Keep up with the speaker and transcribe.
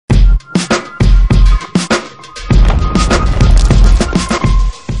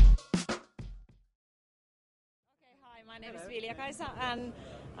Vilja-Kaisa, and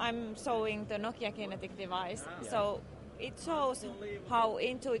I'm showing the Nokia Kinetic Device. So it shows how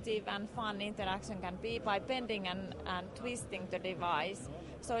intuitive and fun interaction can be by bending and twisting the device.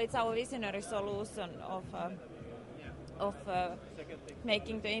 So it's our visionary solution of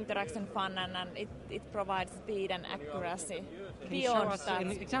making the interaction fun, and it provides speed and accuracy. Can you show us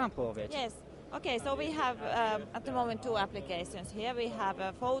an example of it? Yes. Okay, so we have at the moment 2 applications here. We have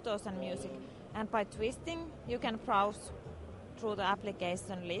photos and music, and by twisting you can browse through the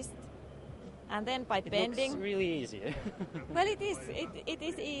application list, and then by bending. It looks really easy. Well, it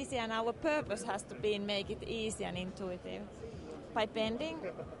is easy, and our purpose has to be make it easy and intuitive. By bending,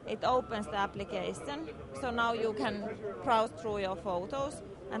 it opens the application, so now you can browse through your photos,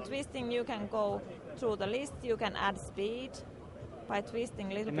 and twisting you can go through the list, you can add speed by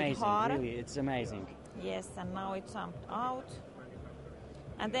twisting a little bit harder. Really, it's amazing. Yes, and now it jumped out.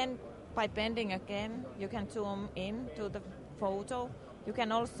 And then by bending again, you can zoom in to the photo. You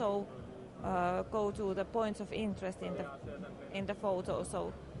can also go to the points of interest in the photo,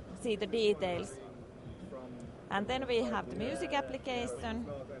 so see the details. And then we have the music application.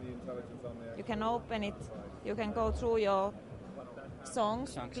 You can open it. You can go through your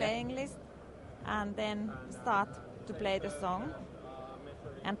songs playing list, and then start to play the song.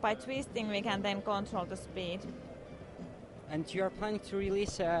 And by twisting, we can then control the speed. And you are planning to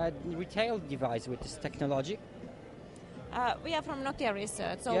release a retail device with this technology? We are from Nokia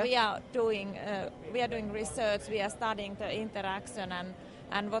Research, so we are doing research. We are studying the interaction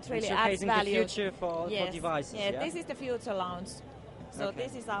and what really adds value. The future for devices. Yeah, this is the future launch. So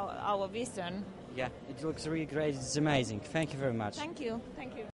this is our vision. Yeah, it looks really great. It's amazing. Thank you very much. Thank you. Thank you.